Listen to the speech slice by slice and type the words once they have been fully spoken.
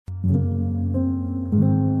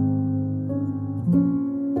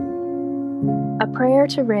Prayer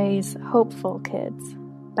to Raise Hopeful Kids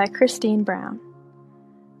by Christine Brown.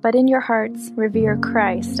 But in your hearts, revere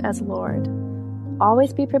Christ as Lord.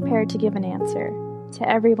 Always be prepared to give an answer to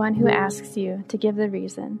everyone who asks you to give the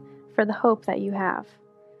reason for the hope that you have.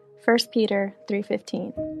 1 Peter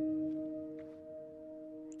 3:15.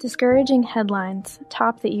 Discouraging headlines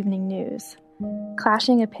top the evening news.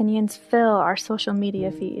 Clashing opinions fill our social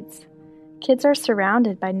media feeds. Kids are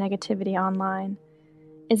surrounded by negativity online.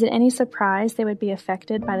 Is it any surprise they would be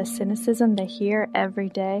affected by the cynicism they hear every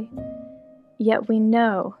day? Yet we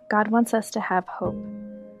know God wants us to have hope.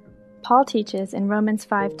 Paul teaches in Romans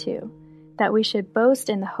 5:2 that we should boast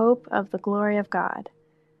in the hope of the glory of God.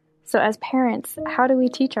 So as parents, how do we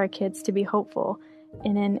teach our kids to be hopeful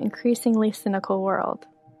in an increasingly cynical world?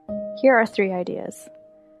 Here are 3 ideas.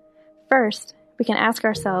 First, we can ask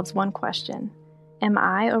ourselves one question: am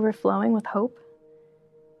I overflowing with hope?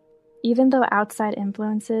 Even though outside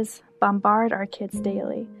influences bombard our kids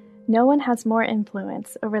daily, no one has more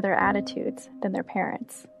influence over their attitudes than their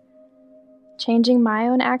parents. Changing my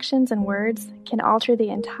own actions and words can alter the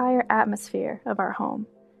entire atmosphere of our home.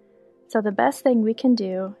 So the best thing we can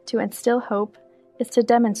do to instill hope is to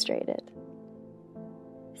demonstrate it.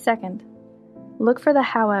 Second, look for the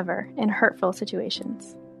however in hurtful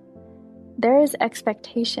situations. There is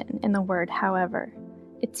expectation in the word however.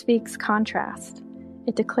 It speaks contrast.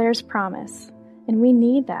 It declares promise, and we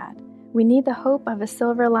need that. We need the hope of a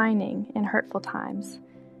silver lining in hurtful times,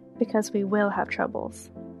 because we will have troubles.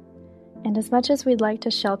 And as much as we'd like to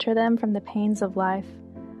shelter them from the pains of life,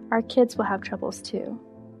 our kids will have troubles too.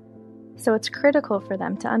 So it's critical for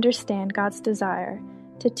them to understand God's desire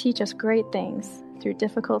to teach us great things through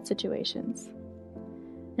difficult situations.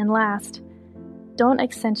 And last, don't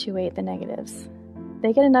accentuate the negatives.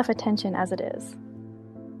 They get enough attention as it is.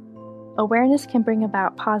 Awareness can bring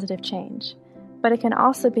about positive change, but it can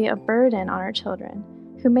also be a burden on our children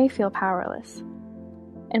who may feel powerless.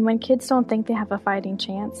 And when kids don't think they have a fighting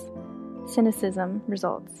chance, cynicism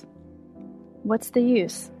results. What's the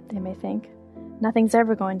use, they may think. Nothing's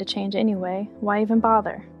ever going to change anyway. Why even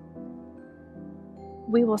bother?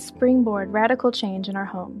 We will springboard radical change in our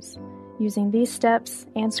homes, using these steps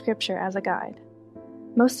and Scripture as a guide.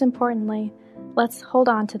 Most importantly, let's hold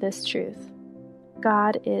on to this truth.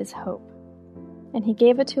 God is hope, and He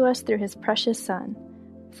gave it to us through His precious Son.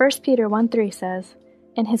 1 Peter 1:3 says,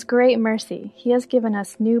 "In His great mercy, He has given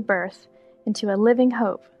us new birth into a living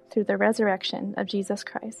hope through the resurrection of Jesus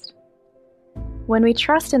Christ." When we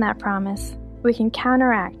trust in that promise, we can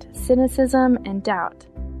counteract cynicism and doubt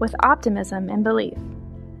with optimism and belief.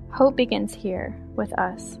 Hope begins here with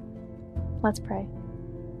us. Let's pray.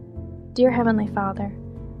 Dear Heavenly Father,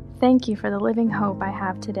 thank you for the living hope I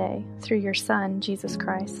have today through your Son, Jesus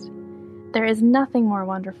Christ. There is nothing more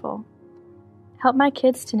wonderful. Help my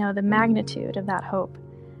kids to know the magnitude of that hope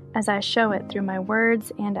as I show it through my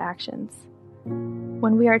words and actions.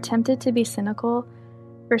 When we are tempted to be cynical,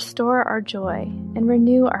 restore our joy and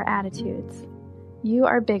renew our attitudes. You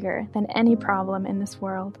are bigger than any problem in this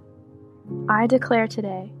world. I declare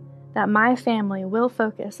today that my family will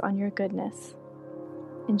focus on your goodness.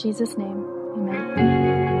 In Jesus' name,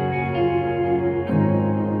 amen.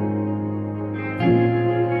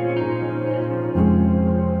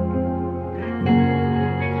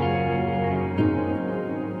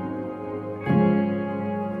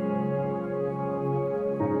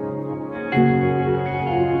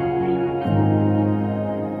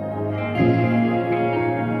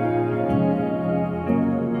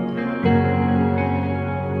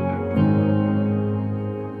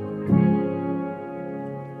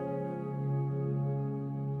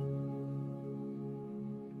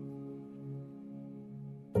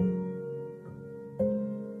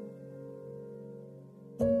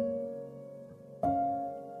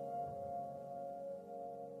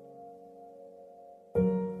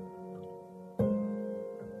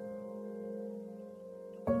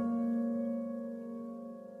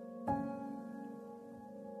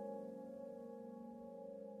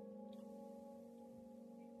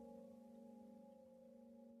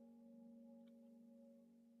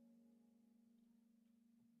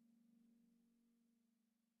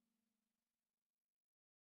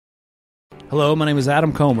 Hello, my name is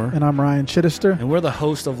Adam Comer. And I'm Ryan Chittister. And we're the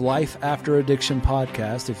host of Life After Addiction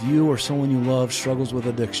podcast. If you or someone you love struggles with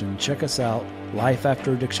addiction, check us out, Life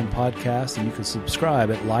After Addiction podcast, and you can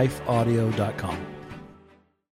subscribe at lifeaudio.com.